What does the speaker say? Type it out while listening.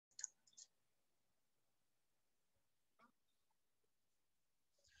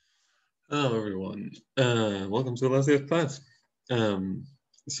Hello, everyone. Welcome to the last day of class. Um,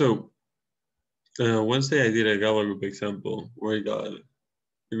 so Wednesday I did a Galois group example where I got a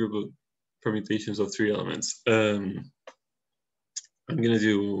group of permutations of 3 elements. I'm gonna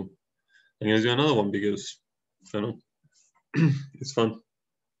do another one because I don't know it's fun.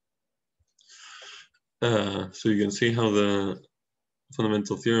 So you can see how the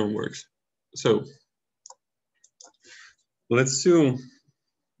fundamental theorem works. So let's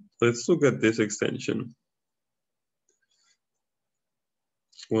look at this extension,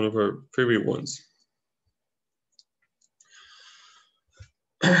 one of our favorite ones.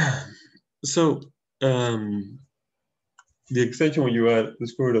 So the extension when you add the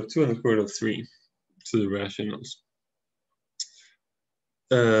square root of 2 and the square root of 3 to the rationals.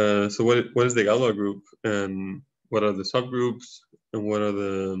 So what is the Galois group, and what are the subgroups, and what are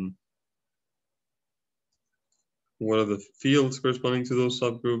the fields corresponding to those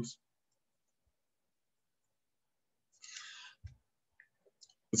subgroups?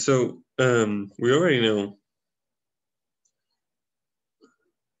 So we already know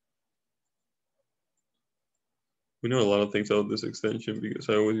a lot of things about this extension because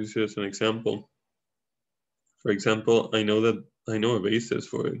I always use it as an example. For example, I know a basis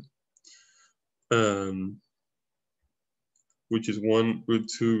for it, which is 1, root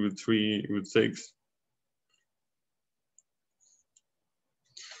 2, root 3, root 6.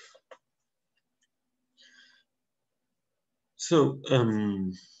 So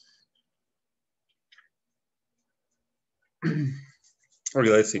okay,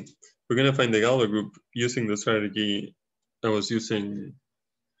 let's see. We're gonna find the Galois group using the strategy I was using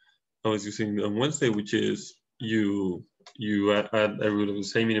on Wednesday, which is you add a root of the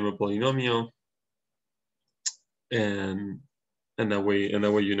same minimum polynomial, and that way you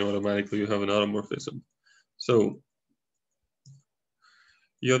know automatically you have an automorphism. So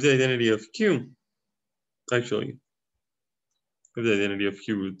you have the identity of Q. Actually, you have the identity of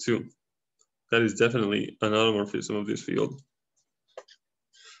Q root 2. That is definitely an automorphism of this field.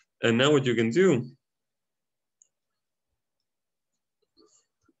 And now what you can do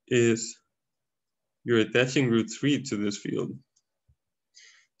is you're attaching root 3 to this field.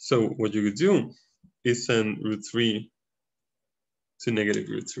 So what you could do is send root 3 to negative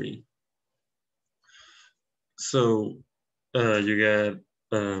root 3. So you get,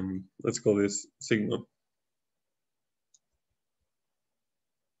 let's call this sigma.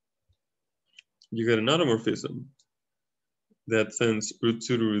 You get an automorphism that sends root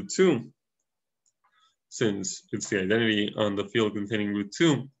 2 to root 2, since it's the identity on the field containing root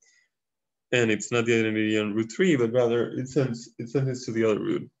 2, and it's not the identity on root 3, but rather it sends it to the other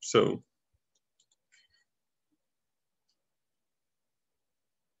root. So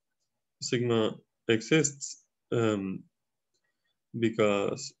sigma exists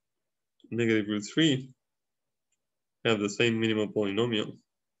because negative root 3 have the same minimal polynomial.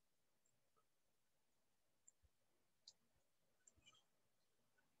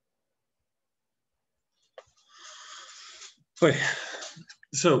 Okay,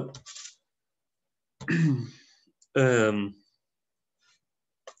 so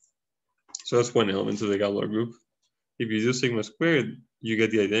so that's one element of the Galois group. If you do sigma squared, you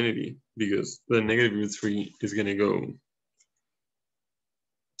get the identity because the negative root 3 is going to go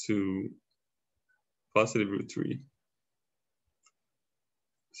to positive root 3.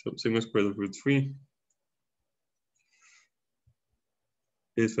 So sigma squared of root 3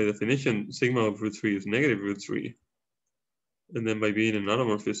 is, by definition, sigma of root 3 is negative root 3. And then by being an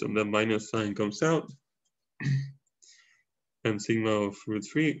automorphism, that minus sign comes out. And sigma of root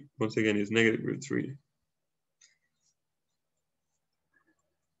 3, once again, is negative root 3.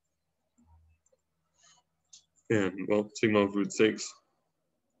 And, well, sigma of root 6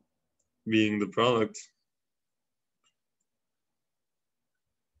 being the product,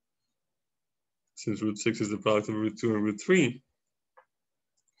 since root 6 is the product of root 2 and root 3,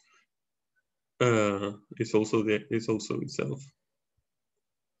 it's also itself.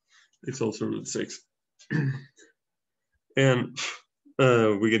 It's also root 6. And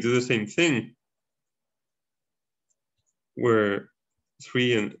we can do the same thing where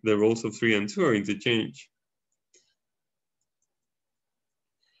 3 and the roles of 3 and 2 are interchanged.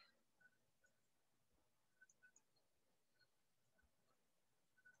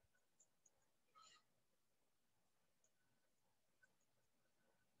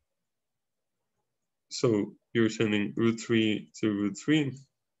 So you're sending root 3 to root 3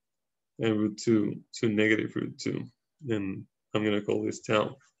 and root 2 to negative root 2. And I'm going to call this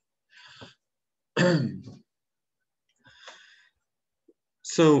tau.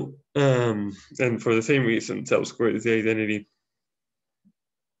 So, and for the same reason, tau squared is the identity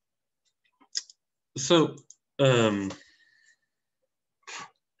So I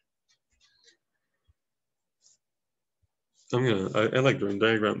like drawing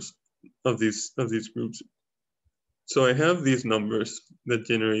diagrams of these groups. So I have these numbers that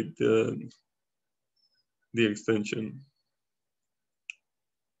generate the extension.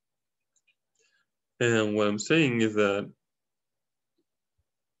 And what I'm saying is that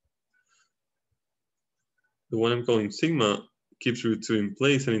the one I'm calling sigma keeps root 2 in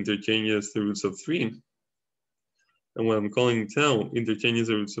place and interchanges the roots of 3. And what I'm calling tau interchanges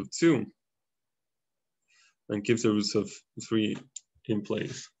the roots of 2 and keeps the roots of 3 in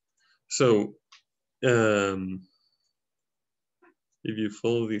place. So if you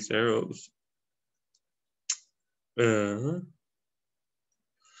follow these arrows,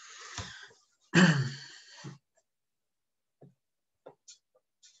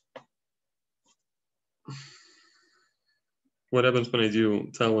 what happens when I do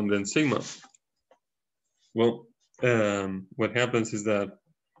tau and then sigma? Well, what happens is that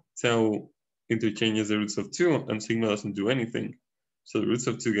tau interchanges the roots of 2 and sigma doesn't do anything. So the roots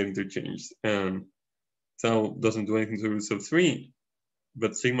of 2 get interchanged and tau doesn't do anything to the roots of 3,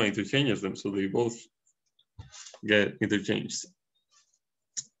 but sigma interchanges them, so they both get interchanged.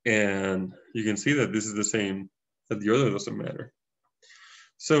 And you can see that this is the same, that the order doesn't matter.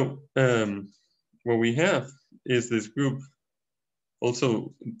 So what we have is this group.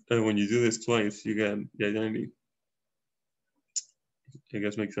 Also, when you do this twice, you get the identity. I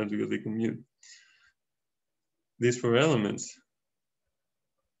guess makes sense because they commute. These 4 elements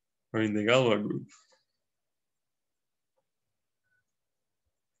are in the Galois group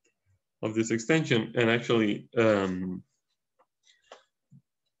of this extension, and actually, and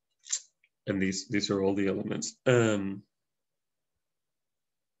these are all the elements.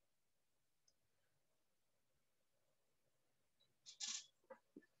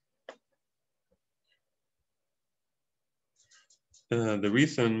 The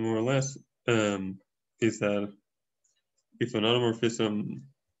reason, more or less, is that if an automorphism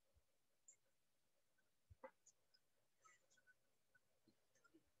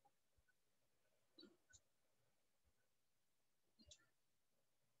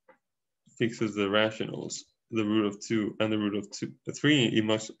fixes the rationals, the root of 2 and the root of 3, it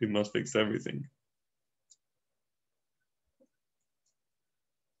must fix everything.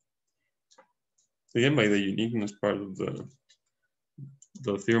 Again, by the uniqueness part of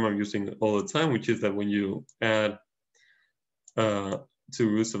the theorem I'm using all the time, which is that when you add 2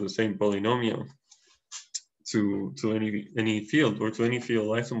 roots of the same polynomial to any field or to any field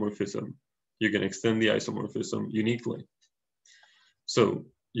isomorphism, you can extend the isomorphism uniquely. So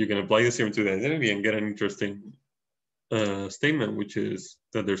you can apply this theorem to the identity and get an interesting statement, which is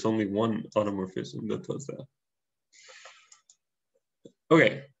that there's only one automorphism that does that.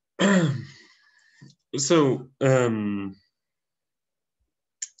 Okay. So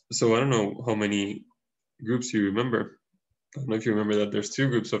so I don't know how many groups you remember. I don't know if you remember that there's 2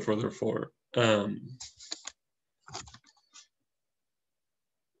 groups of order 4. There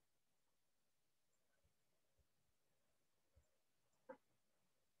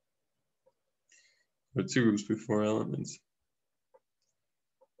are 2 groups with 4 elements.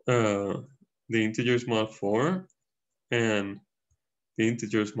 The integers mod 4 and the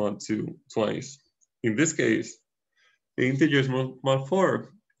integers mod 2 twice. In this case, the integers mod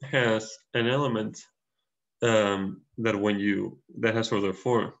 4 has an element that has order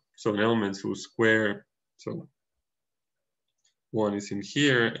 4. So an element whose square, so 1 is in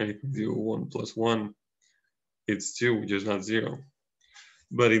here, and if you do 1 plus 1, it's 2, which is not 0.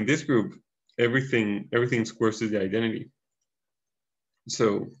 But in this group, everything squares to the identity.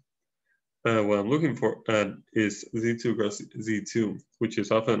 So what I'm looking for is Z2 cross Z2, which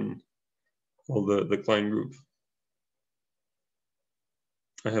is often called the Klein group.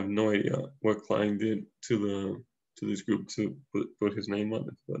 I have no idea what Klein did to this group to put his name on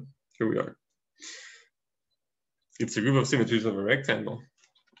it, but here we are. It's a group of symmetries of a rectangle,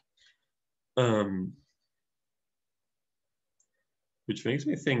 which makes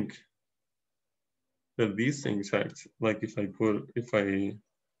me think that these things act like if I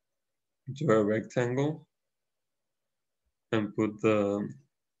draw a rectangle and put the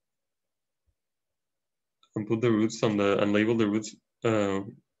roots on and label the roots,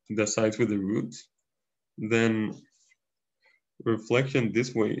 the sides with the roots, then reflection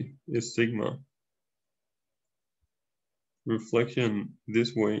this way is sigma. Reflection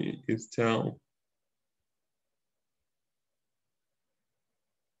this way is tau.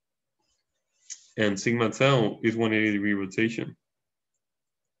 And sigma tau is 180-degree rotation.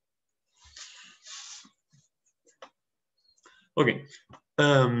 Okay.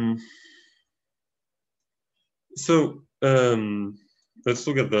 So let's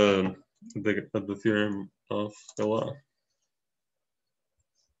look at the theorem of Galois.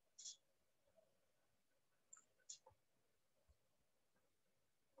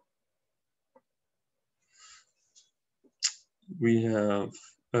 We have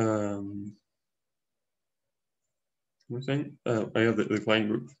I have the client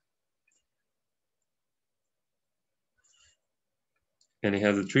group, and it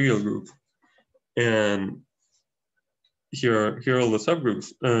has a trivial group, and here are all the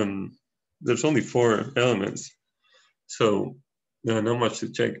subgroups. There's only 4 elements, so not much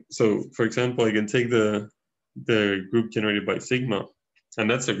to check. So, for example, I can take the group generated by sigma, and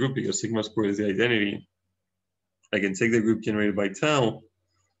that's a group because sigma squared is the identity. I can take the group generated by tau.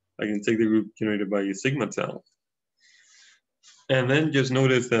 I can take the group generated by sigma tau. And then just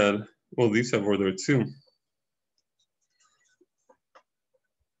notice that, well, these have order 2.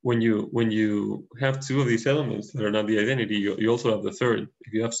 When you have 2 of these elements that are not the identity, you also have the third.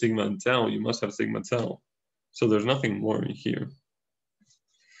 If you have sigma and tau, you must have sigma tau. So there's nothing more in here.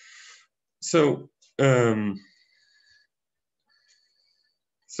 So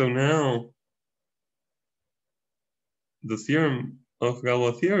now the theorem of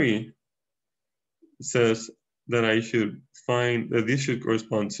Galois theory says that I should find that this should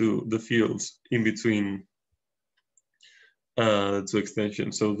correspond to the fields in between the 2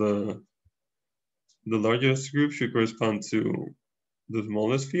 extensions. So the largest group should correspond to the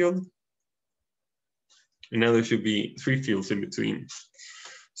smallest field. And now there should be 3 fields in between.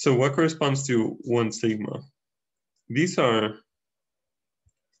 So what corresponds to 1 sigma? These are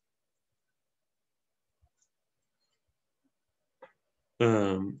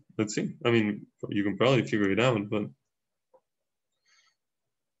let's see. I mean, you can probably figure it out, but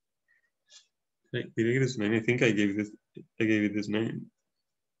did I get this name? I think I gave it this name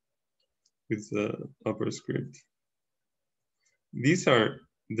with the upper script. These are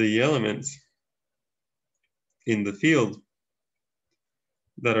the elements in the field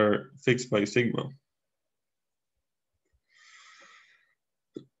that are fixed by sigma.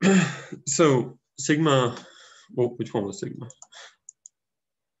 So sigma, well, which one was sigma?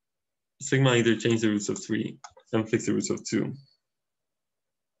 Sigma either change the roots of 3 and fix the roots of 2.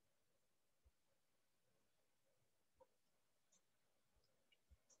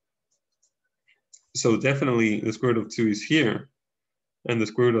 So definitely the square root of 2 is here, and the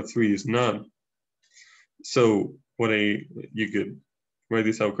square root of 3 is not. So you could write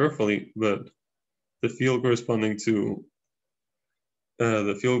this out carefully, but the field corresponding to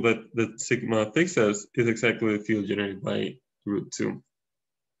the field that sigma fixes is exactly the field generated by root 2.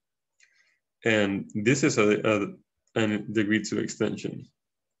 And this is a degree 2 extension.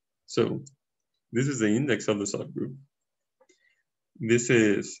 So this is the index of the subgroup. This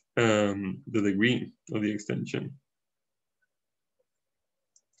is the degree of the extension.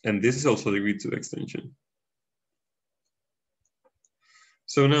 And this is also degree 2 extension.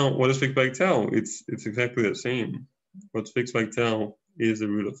 So now what is fixed by tau? It's exactly the same. What's fixed by tau is the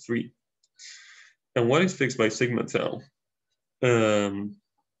root of 3. And what is fixed by sigma tau?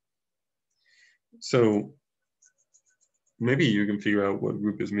 So maybe you can figure out what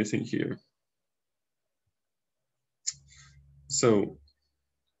group is missing here. So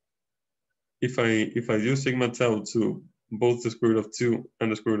if I use sigma tau to both the square root of 2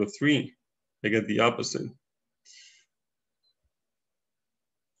 and the square root of 3, I get the opposite.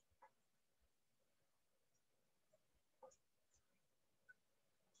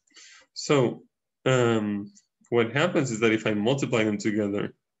 So what happens is that if I multiply them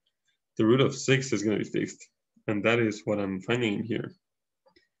together, the root of 6 is going to be fixed. And that is what I'm finding in here.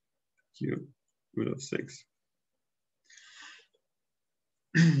 Q, root of 6.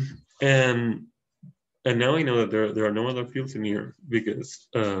 And now I know that there are no other fields in here because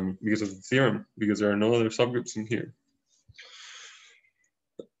of the theorem, because there are no other subgroups in here.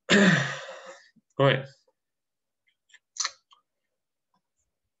 All right.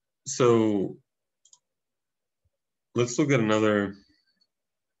 So let's look at another.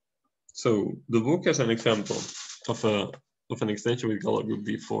 So the book has an example of an extension with Galois group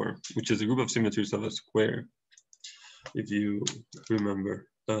V4, which is a group of symmetries of a square. If you remember,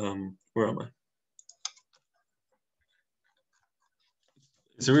 where am I?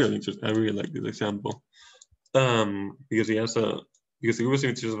 It's a really interesting. I really like this example because the group of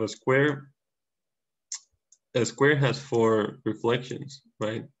symmetries of a square has 4 reflections,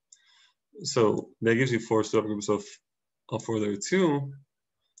 right? So that gives you 4 subgroups of order 2.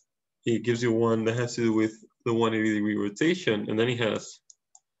 It gives you one that has to do with the 180-degree rotation, and then it has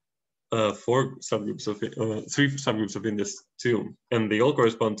 4 subgroups of 3 subgroups of index 2, and they all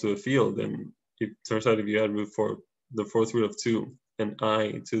correspond to a field. And it turns out if you add the fourth root of 2 and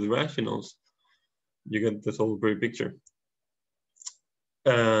I to the rationals, you get this whole great picture.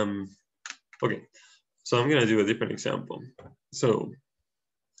 Okay, so I'm gonna do a different example. So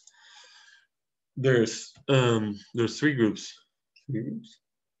there's 3 groups.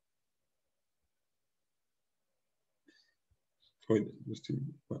 Wait, there's 2.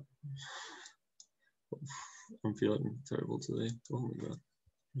 I'm feeling terrible today. Oh my god,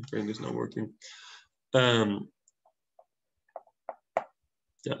 my brain is not working.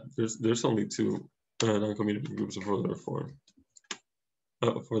 Yeah, there's only 2 non-commutative groups of order 4.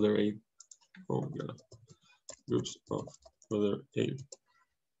 For their 8. Oh my god, groups of order 8.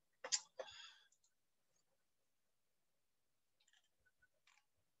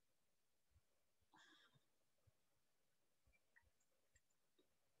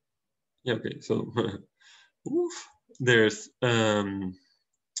 Yeah, okay, so there's 2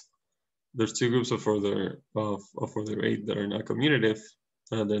 groups of order 8 that are not commutative.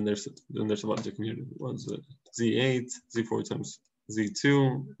 Then there's a bunch of commutative ones, Z8, Z4 times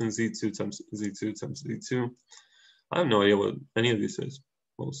Z2, and Z2 times Z2 times Z2. I have no idea what any of these is.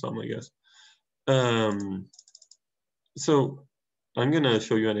 Well, some, I guess. So I'm gonna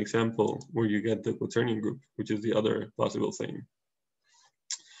show you an example where you get the quaternion group, which is the other possible thing.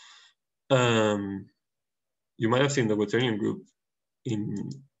 You might have seen the quaternion group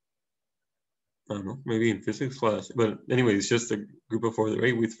in, I don't know, maybe in physics class, but anyway, it's just a group of order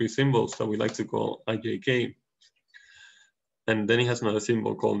 8 with 3 symbols that we like to call IJK. And then it has another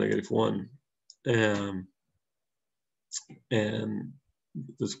symbol called -1. And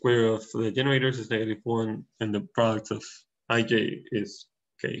the square of the generators is -1, and the product of IJ is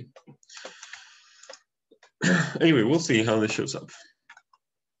K. Anyway, we'll see how this shows up.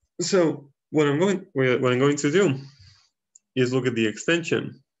 So what I'm going to do is look at the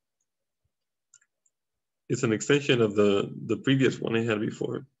extension. It's an extension of the previous one I had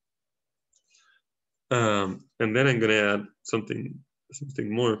before. And then I'm going to add something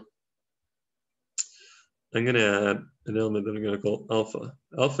more. I'm going to add an element that I'm going to call alpha.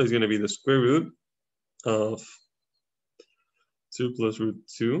 Alpha is going to be the square root of 2 plus root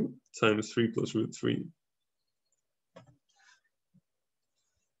 2 times 3 plus root 3.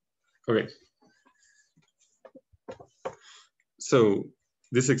 Okay. So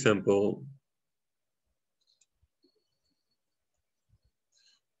this example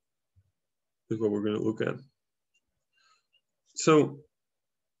is what we're going to look at. So,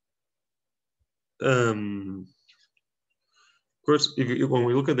 of course, when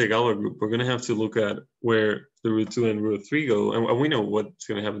we look at the Galois group, we're going to have to look at where the root 2 and root 3 go. And we know what's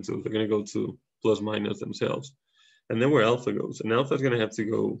going to happen to them. They're going to go to plus minus themselves. And then where alpha goes. And alpha is going to have to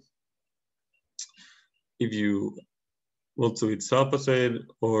go, if you will, to its opposite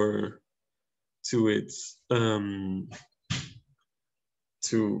or to its, to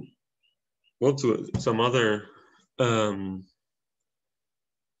some other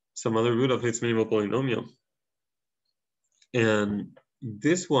root of its minimal polynomial. And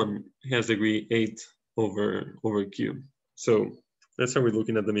this one has degree 8 over Q. So that's how we're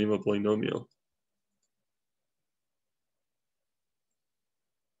looking at the minimal polynomial.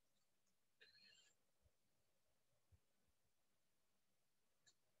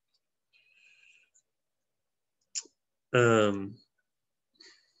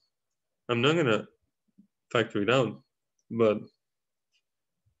 I'm not gonna factor it out, but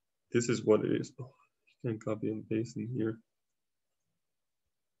this is what it is. Oh, you can copy and paste in here.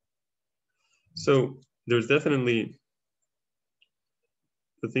 So there's definitely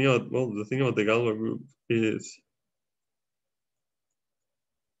the thing about the Galois group is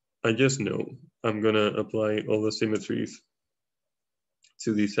I just know I'm gonna apply all the symmetries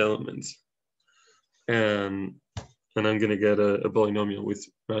to these elements, and I'm gonna get a polynomial with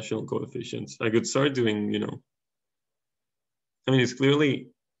rational coefficients. I could start doing, I mean, it's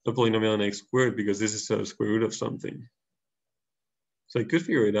clearly a polynomial on x squared because this is a square root of something. So I could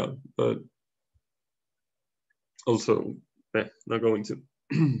figure it out, but also not going to.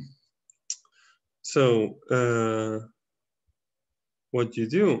 So what you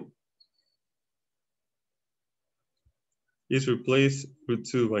do is replace root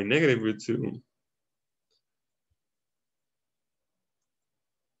 2 by negative root 2.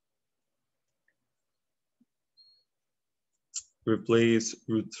 Replace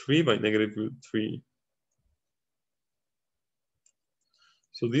root 3 by negative root 3.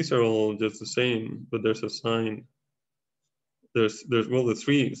 So these are all just the same, but there's a sign. There's well, the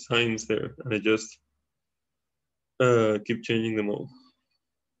 3 signs there, and I just keep changing them all.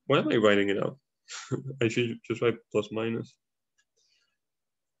 Why am I writing it out? I should just write plus minus.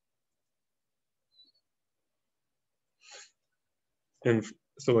 And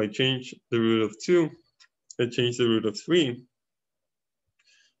so I change the root of 2, I change the root of 3,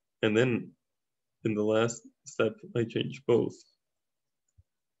 and then in the last step, I change both.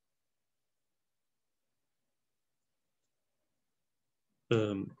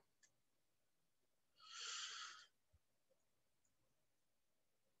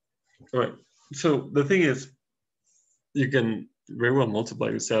 All right, so the thing is, you can very well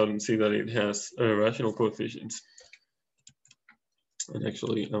multiply this out and see that it has rational coefficients. And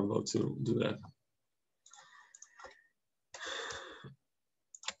actually, I'm about to do that.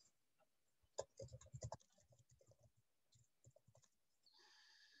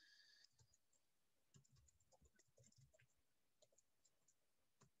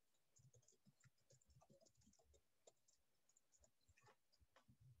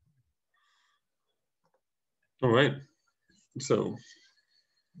 All right, so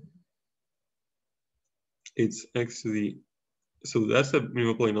it's x to the, so that's a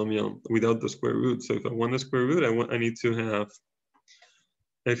minimal polynomial without the square root. So if I want the square root, I need to have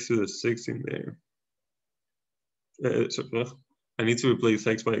x to the 6 in there. I need to replace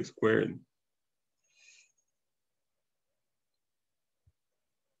x by x squared.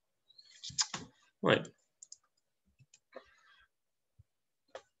 Right.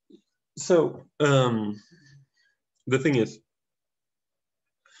 So the thing is,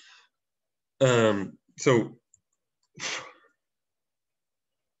 so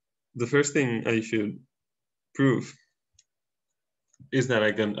the first thing I should prove is that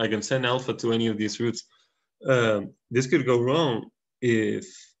I can send alpha to any of these roots. This could go wrong if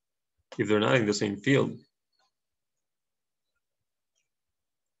they're not in the same field.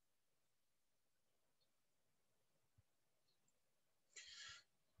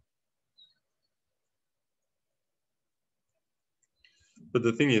 But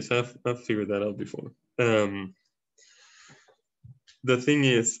the thing is, I've figured that out before. The thing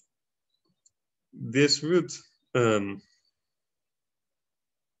is, this root,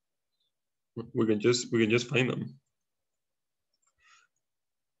 we can just find them.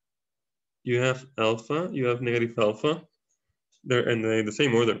 You have alpha, you have negative alpha, they're in the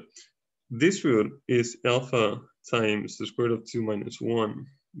same order. This root is alpha times the square root of 2 minus 1.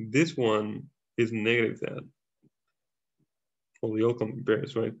 This one is negative that. Well, they all come in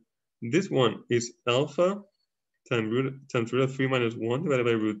pairs, right? This one is alpha times root of 3 minus 1 divided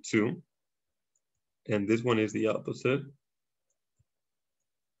by root 2. And this one is the opposite.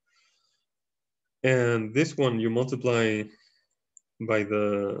 And this one you multiply by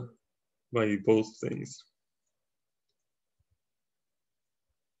both things.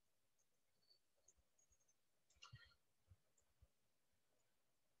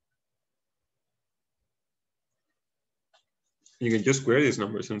 You can just square these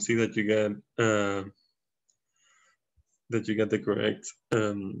numbers and see that you get the correct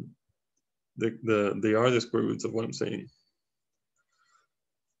they are the square roots of what I'm saying.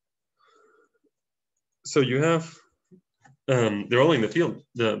 So you have they're all in the field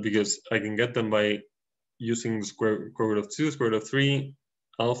because I can get them by using the square root of 2, square root of 3,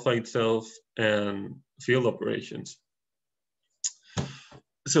 alpha itself, and field operations.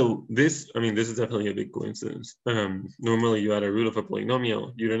 So this is definitely a big coincidence. Normally you add a root of a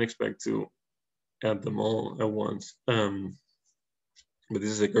polynomial, you don't expect to add them all at once. But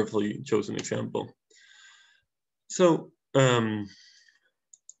this is a carefully chosen example. So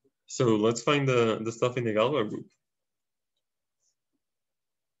so let's find the stuff in the Galois group.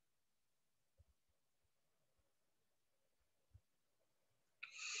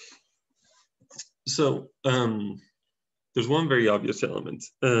 So there's one very obvious element.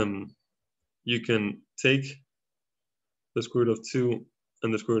 You can take the square root of 2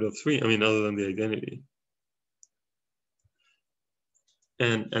 and the square root of 3, other than the identity,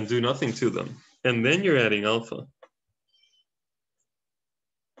 and do nothing to them. And then you're adding alpha.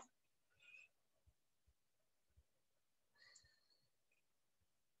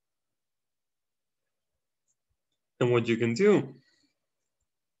 And what you can do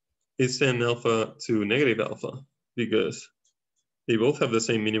is send alpha to negative alpha, because they both have the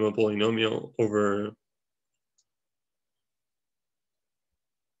same minimum polynomial over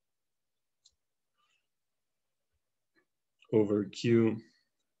q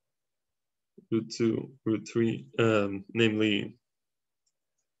root 2 root 3, namely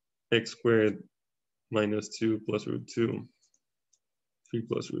x squared minus 2 plus root 2, 3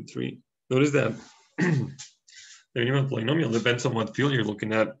 plus root 3. Notice that the minimum polynomial depends on what field you're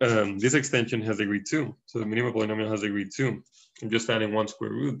looking at. This extension has degree 2, so the minimum polynomial has degree 2. I'm just adding one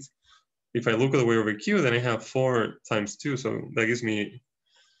square root. If I look at the way over q, then I have 4 times 2, so that gives me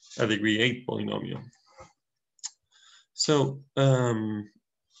a degree 8 polynomial. So,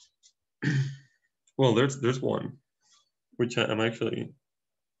 well, there's one, which I'm gonna call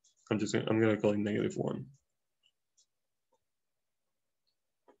it -1.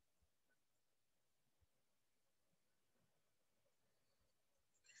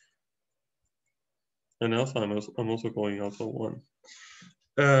 And alpha, I'm also calling alpha 1.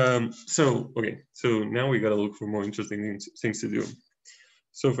 So, okay, so now we gotta look for more interesting things to do.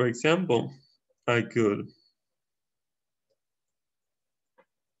 So for example, I could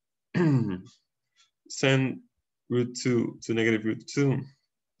send √2 to -√2,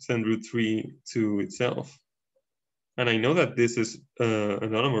 send √3 to itself. And I know that this is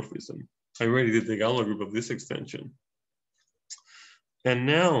an automorphism. I already did the Galois group of this extension. And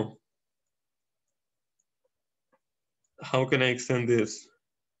now, how can I extend this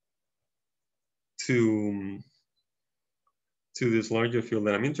to this larger field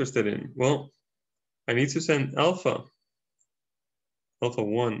that I'm interested in? Well, I need to send alpha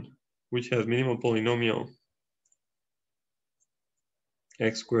 1, which has minimal polynomial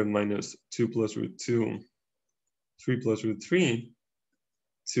x² minus 2 plus √2, 3 plus √3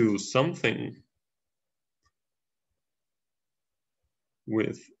 to something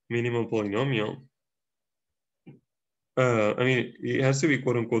with minimal polynomial. I mean, it has to be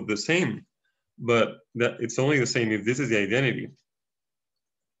quote unquote the same, but that it's only the same if this is the identity.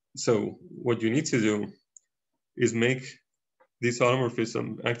 So what you need to do is make this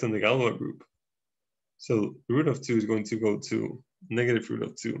automorphism act on the Galois group. So √2 is going to go to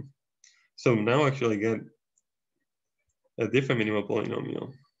 -√2. So now actually get a different minimal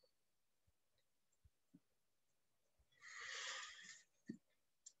polynomial.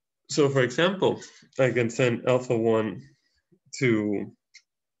 So for example, I can send alpha 1 to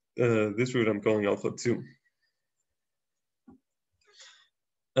this root I'm calling alpha 2,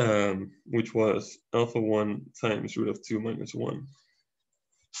 which was alpha 1 times √2 minus 1.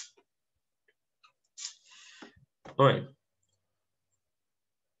 All right.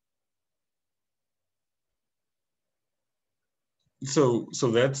 So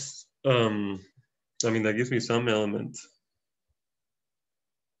that's, I mean, that gives me some element.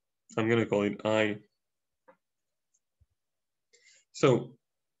 I'm going to call it I. So,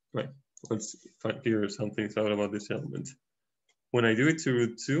 right, let's figure some things out about this element. When I do it to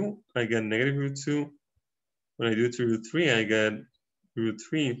 √2, I get -√2. When I do it to √3, I get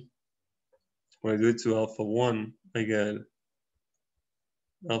 √3. When I do it to alpha 1, I get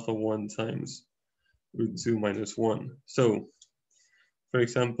alpha 1 times √2 minus 1. So, for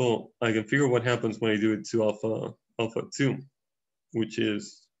example, I can figure what happens when I do it to alpha 2, which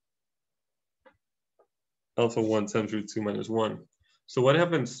is alpha 1 times √2 minus 1. So what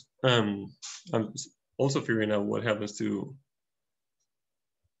happens, I'm also figuring out what happens to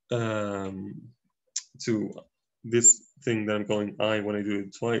this thing that I'm calling I when I do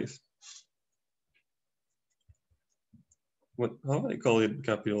it twice. How do I call it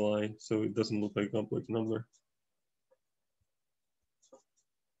capital I so it doesn't look like a complex number?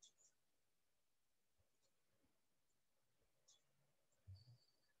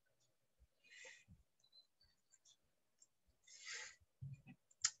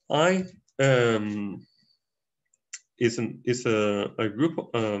 I is a group,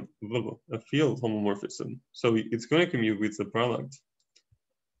 a field homomorphism. So it's going to commute with the product.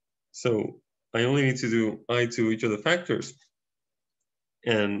 So I only need to do I to each of the factors.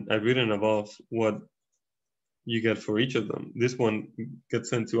 And I've written above what you get for each of them. This one gets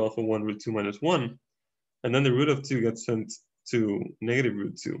sent to alpha 1 √2 minus 1. And then the root of 2 gets sent to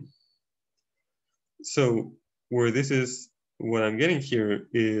 -√2. So where this is, what I'm getting here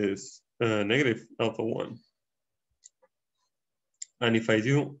is negative alpha 1. And if I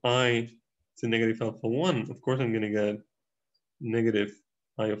do I to negative alpha 1, of course I'm going to get negative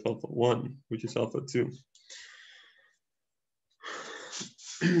I of alpha 1, which is alpha 2.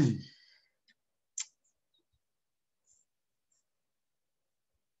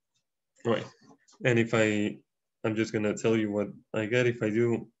 Right. And if I'm just going to tell you what I get if I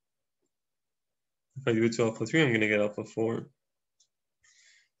do it to alpha 3, I'm going to get alpha 4.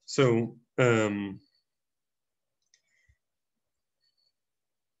 So I'm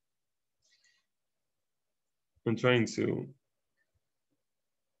trying to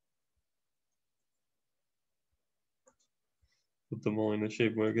put them all in a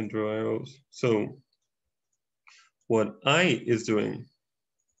shape where I can draw arrows. So what I is doing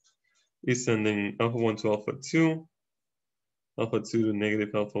is sending alpha 1 to alpha 2, alpha 2 to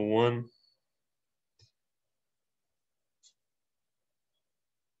negative alpha 1,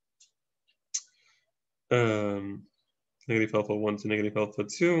 negative alpha 1 to negative alpha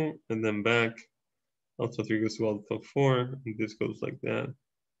 2, and then back alpha 3 goes to alpha 4, and this goes like that.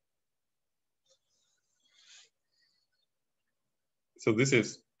 So this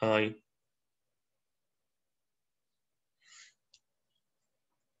is I.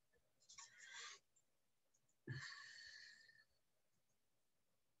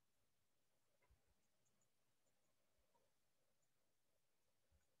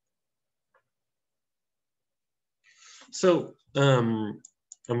 So I'm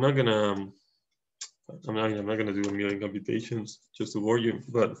not gonna do a million computations just to bore you,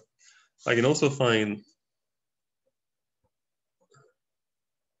 but I can also find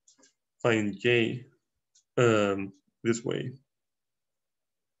J this way.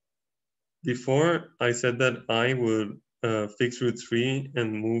 Before I said that I would fix root 3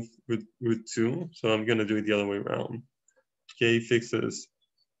 and move root 2, so I'm gonna do it the other way around. J fixes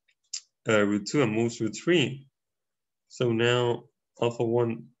root 2 and moves root 3. So now alpha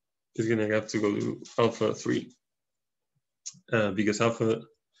 1 is gonna have to go to alpha 3 because the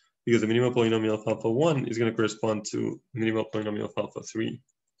minimal polynomial of alpha 1 is gonna correspond to the minimal polynomial of alpha 3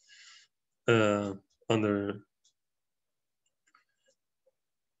 under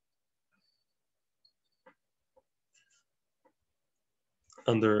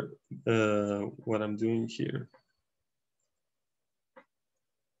what I'm doing here.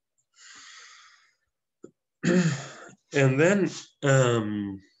 And then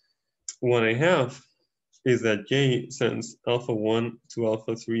what I have is that J sends alpha 1 to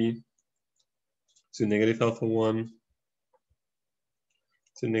alpha 3 to negative alpha 1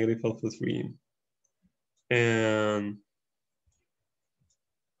 to negative alpha 3. And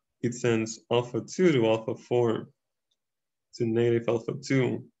it sends alpha 2 to alpha 4 to negative alpha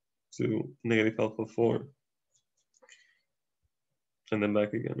 2 to negative alpha 4. And then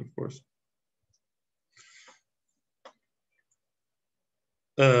back again, of course.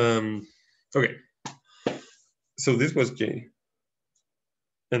 Okay, so this was J.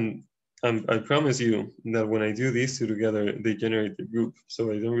 And I promise you that when I do these two together, they generate the group.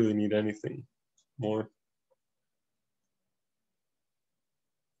 So I don't really need anything more.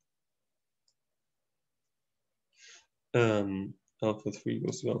 Alpha 3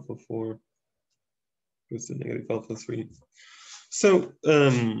 goes to alpha 4, goes to negative alpha 3. So,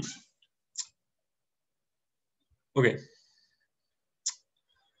 okay.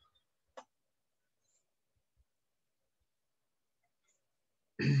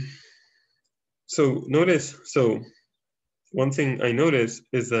 So notice, one thing I noticed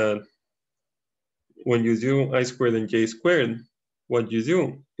is that when you do I squared and J squared, what you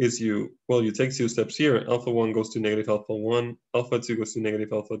do is you take 2 steps here. Alpha 1 goes to negative alpha 1, alpha 2 goes to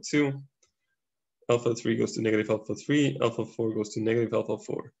negative alpha 2, alpha 3 goes to negative alpha 3, alpha 4 goes to negative alpha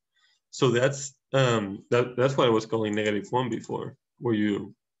 4. So that's what I was calling negative 1 before, where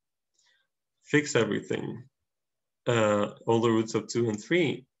you fix everything, all the roots of 2 and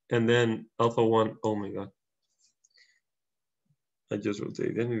 3, and then alpha 1, oh my God. I just wrote the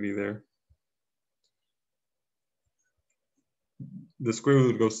identity there. The square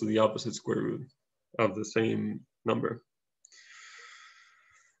root goes to the opposite square root of the same number.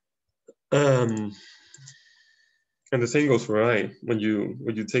 And the same goes for I. When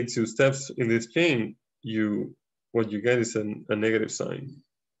you take 2 steps in this chain, what you get is a negative sign.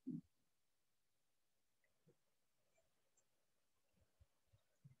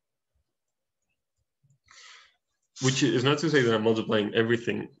 Which is not to say that I'm multiplying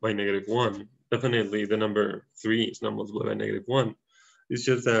everything by negative 1. Definitely the number 3 is not multiplied by negative 1. It's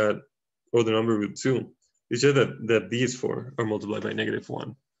just that, or the number root 2. It's just that these 4 are multiplied by negative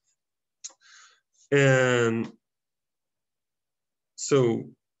 1. And so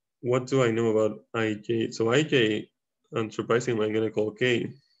what do I know about ij? So ij, unsurprisingly, I'm going to call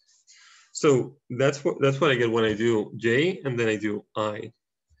k. So that's what I get when I do j and then I do I.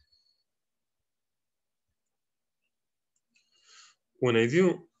 When I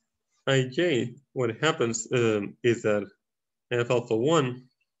do ij, what happens is that I have alpha 1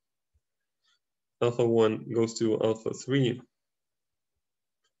 goes to alpha 3.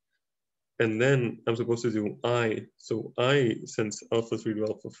 And then I'm supposed to do I. So I sends alpha 3 to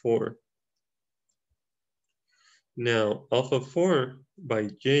alpha 4. Now, alpha 4 by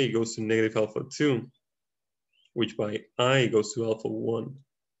j goes to negative alpha 2, which by I goes to alpha 1.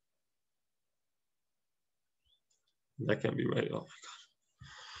 That can't be right. Oh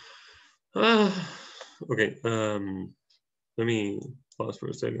my God. Okay, let me pause for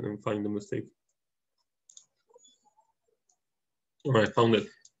a second and find the mistake. All right, found it.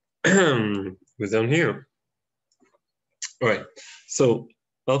 It was down here. All right, so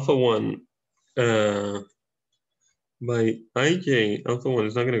alpha 1 by ij, alpha 1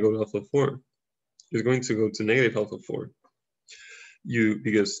 is not going to go to alpha 4. is going to go to negative alpha 4.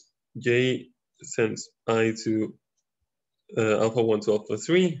 Because J sends I to alpha 1 to alpha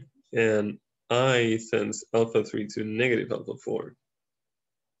 3, and I sends alpha 3 to negative alpha 4.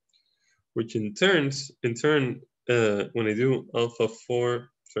 Which in turn, when I do alpha 4,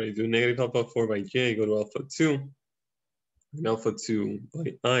 so I do negative alpha 4 by J, go to alpha 2, and alpha 2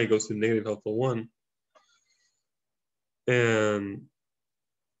 by I goes to negative alpha 1. And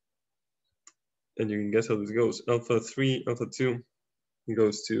you can guess how this goes. Alpha 3, alpha 2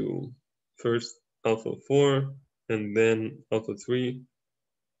 goes to first alpha 4, and then alpha 3,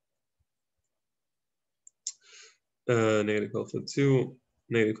 negative alpha 2,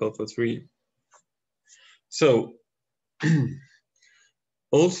 negative alpha 3. So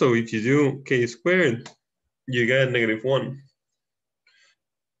also, if you do k squared, you get negative 1.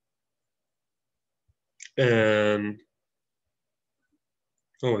 And,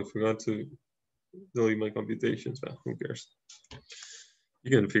 oh, I forgot to delete my computations. Well, who cares?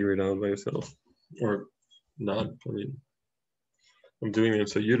 You can figure it out by yourself, or not. I mean, I'm doing it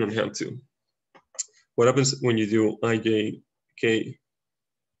so you don't have to. What happens when you do ijk?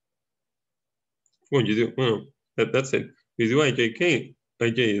 When you do, well, that's it. You do ijk,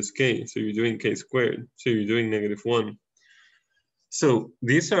 ij is k, so you're doing k squared, so you're doing negative 1. So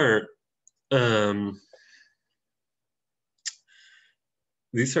these are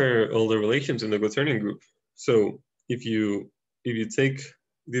all the relations in the quaternion group. So if you take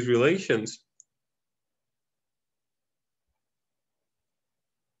these relations,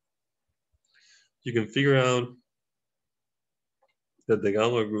 you can figure out that the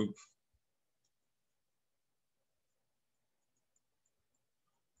Galois group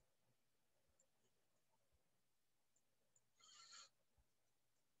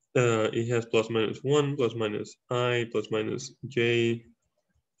it has plus minus 1, plus minus I, plus minus j,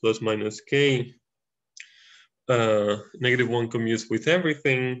 plus minus k. Negative 1 commutes with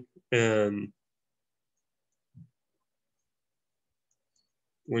everything, and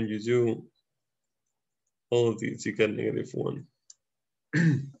when you do all of these, you get negative 1.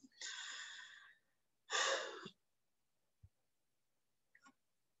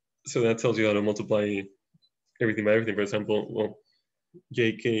 So that tells you how to multiply everything by everything. For example, well,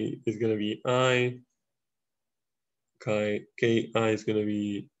 jk is going to be I, ki is going to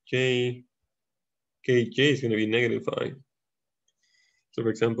be j, kj is going to be negative I. So for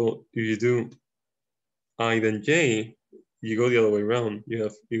example, if you do I then j, you go the other way around. You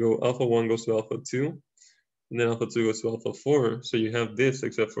go alpha 1 goes to alpha 2, and then alpha 2 goes to alpha 4. So you have this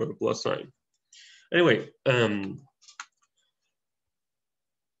except for a plus sign. Anyway,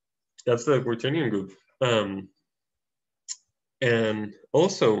 that's the quaternion group. And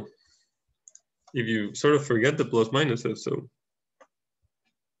also, if you sort of forget the plus minuses, so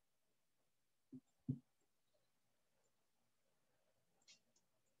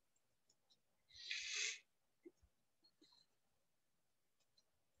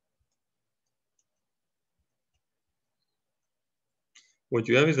what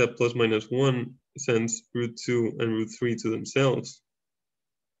you have is that plus minus 1 sends root 2 and root 3 to themselves.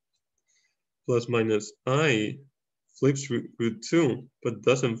 Plus minus I flips root 2, but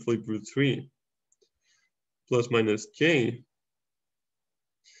doesn't flip root 3. Plus minus j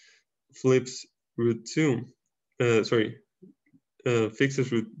flips root 2,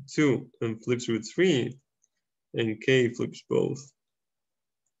 fixes root 2 and flips root 3, and k flips both.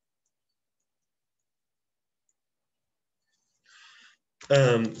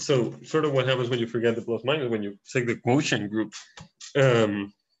 So sort of what happens when you forget the plus minus, when you take the quotient group.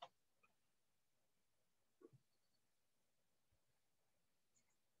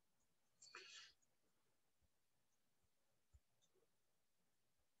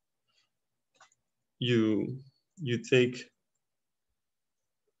 You take,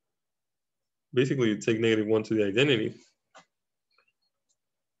 basically you take negative 1 to the identity.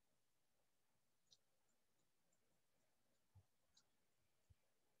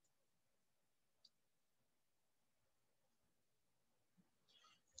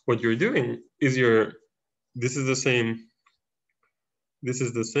 What you're doing is this is the same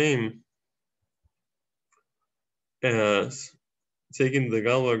as taking the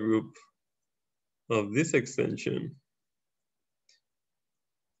Galois group of this extension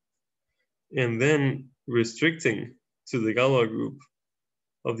and then restricting to the Galois group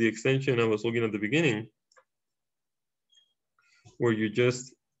of the extension I was looking at the beginning, where you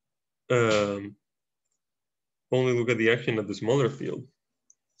just only look at the action of the smaller field.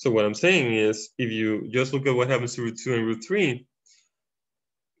 So what I'm saying is, if you just look at what happens to root 2 and root 3,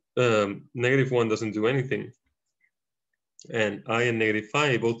 negative 1 doesn't do anything. And I and negative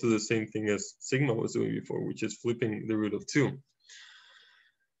phi both do the same thing as sigma was doing before, which is flipping the root of 2.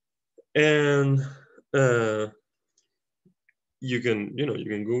 And you can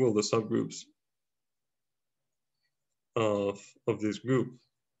Google the subgroups of this group,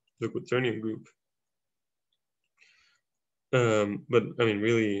 the quaternion group. But I mean,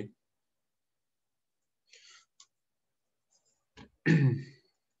 really,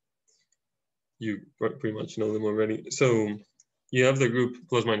 you pretty much know them already. So you have the group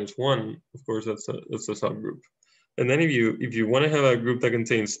plus minus 1. Of course, that's a subgroup. And then if you want to have a group that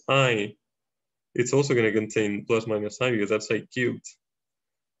contains I, it's also going to contain plus minus I because that's I cubed.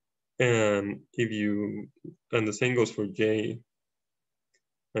 And the same goes for J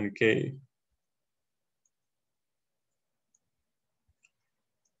and K.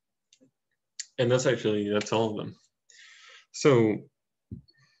 And that's all of them. So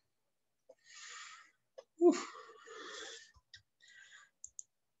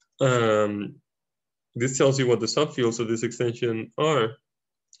this tells you what the subfields of this extension are,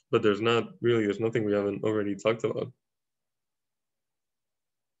 but there's nothing we haven't already talked about.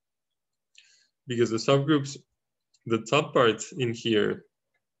 Because the subgroups, the top part in here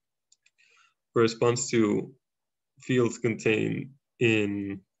corresponds to fields contained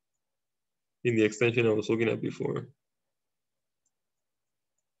in the extension I was looking at before.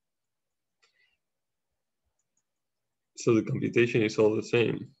 So the computation is all the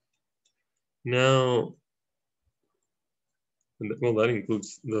same. Now, well, that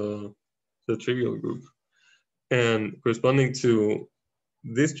includes the trivial group. And corresponding to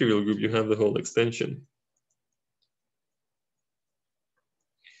this trivial group, you have the whole extension.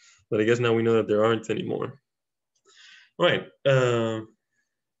 But I guess now we know that there aren't anymore. All right.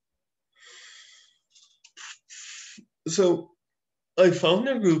 So I found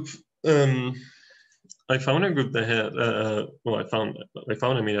a group. I found a group that had. I found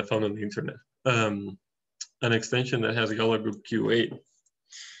on the internet an extension that has a Galois group Q8.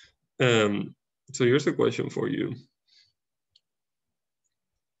 So here's a question for you.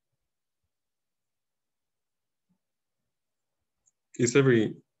 Is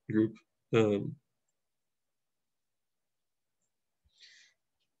every group a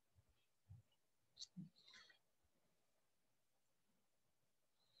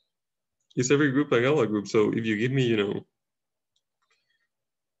Galois group? So if you give me, I don't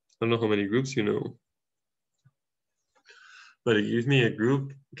know how many groups you know, but it gives me a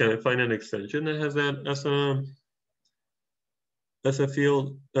group. Can I find an extension that has that as a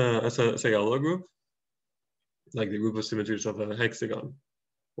field, as a Galois group? Like the group of symmetries of a hexagon,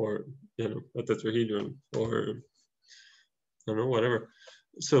 or a tetrahedron, or I don't know, whatever.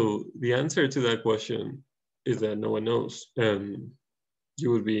 So the answer to that question is that no one knows.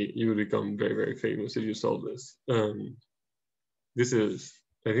 You would become very, very famous if you solve this. I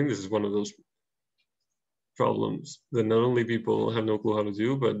think this is one of those problems that not only people have no clue how to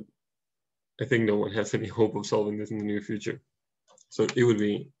do, but I think no one has any hope of solving this in the near future. So it would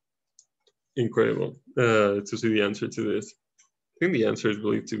be incredible to see the answer to this. I think the answer is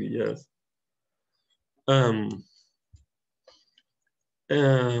believed to be yes.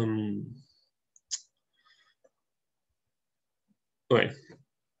 Okay.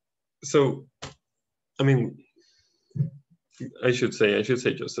 So, I mean, I should say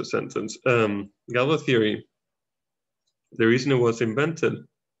just a sentence. Galois theory, the reason it was invented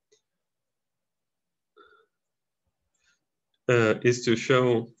is to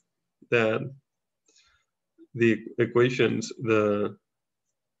show that the equations, the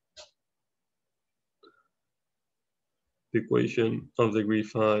equation of degree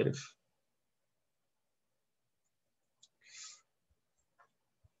 5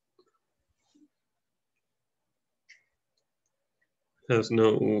 has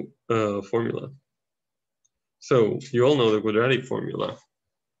no formula. So you all know the quadratic formula.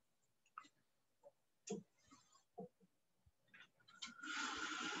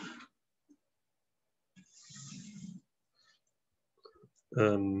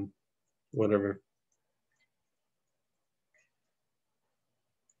 Whatever.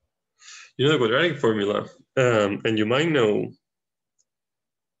 You know the quadratic formula, and you might know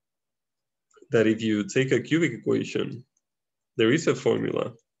that if you take a cubic equation, there is a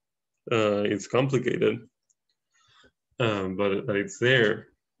formula. It's complicated, but it's there.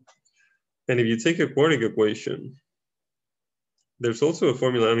 And if you take a quartic equation, there's also a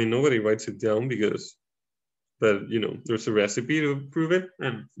formula. I mean, nobody writes it down but there's a recipe to prove it,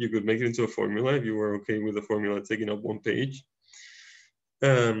 and you could make it into a formula if you were okay with the formula taking up one page.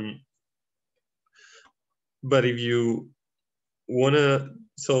 But if you want to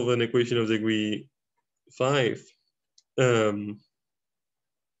solve an equation of degree 5, well,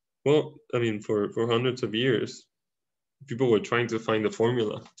 I mean, for hundreds of years, people were trying to find the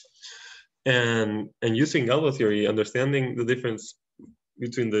formula, and using Galois theory, understanding the difference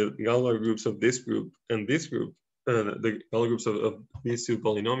between the Galois groups of this group and this group, the Galois groups of these two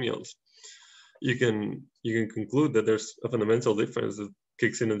polynomials, you can conclude that there's a fundamental difference that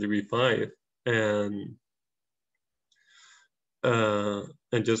kicks in at degree 5, and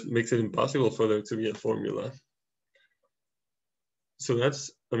just makes it impossible for there to be a formula. So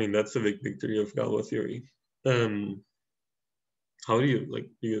that's, I mean, that's the big victory of Galois theory. How do you, like,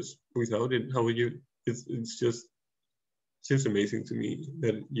 because without it, how would you, it's just, seems amazing to me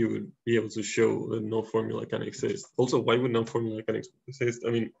that you would be able to show that no formula can exist. Also, why would no formula can exist?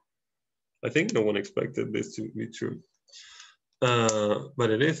 I mean, I think no one expected this to be true. But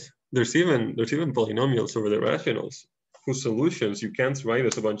it is. There's even polynomials over the rationals whose solutions you can't write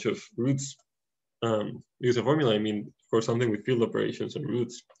as a bunch of roots. Use a formula, I mean, of course, something with field operations and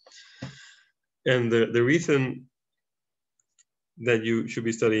roots. And the reason that you should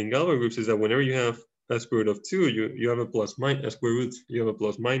be studying Galois groups is that whenever you have a square root of 2, you have a plus minus, a square root, you have a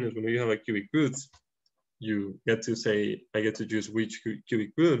plus minus. Whenever you have a cubic root, you get to say, I get to choose which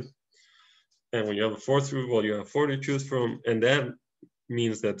cubic root. And when you have a fourth root, well, you have 4 to choose from, and that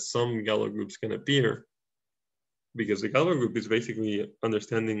means that some Galois groups can appear, because the Galois group is basically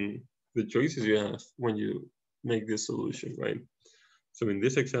understanding the choices you have when you make this solution, right? So in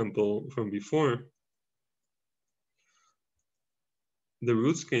this example from before, the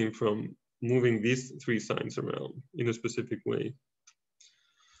roots came from moving these 3 signs around in a specific way.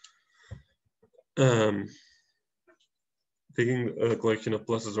 Taking a collection of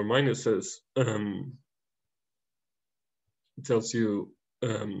pluses or minuses tells you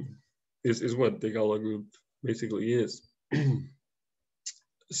is what the Galois group basically is.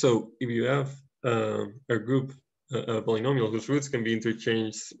 So if you have a group, a polynomial whose roots can be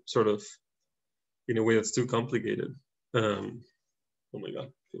interchanged sort of in a way that's too complicated, oh my God,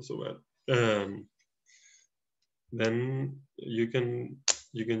 I feel so bad. Then you can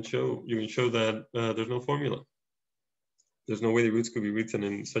show that there's no formula. There's no way the roots could be written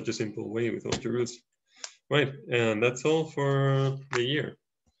in such a simple way with a bunch of roots. Right, and that's all for the year.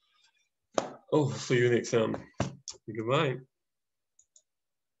 Oh, see you next time. Goodbye.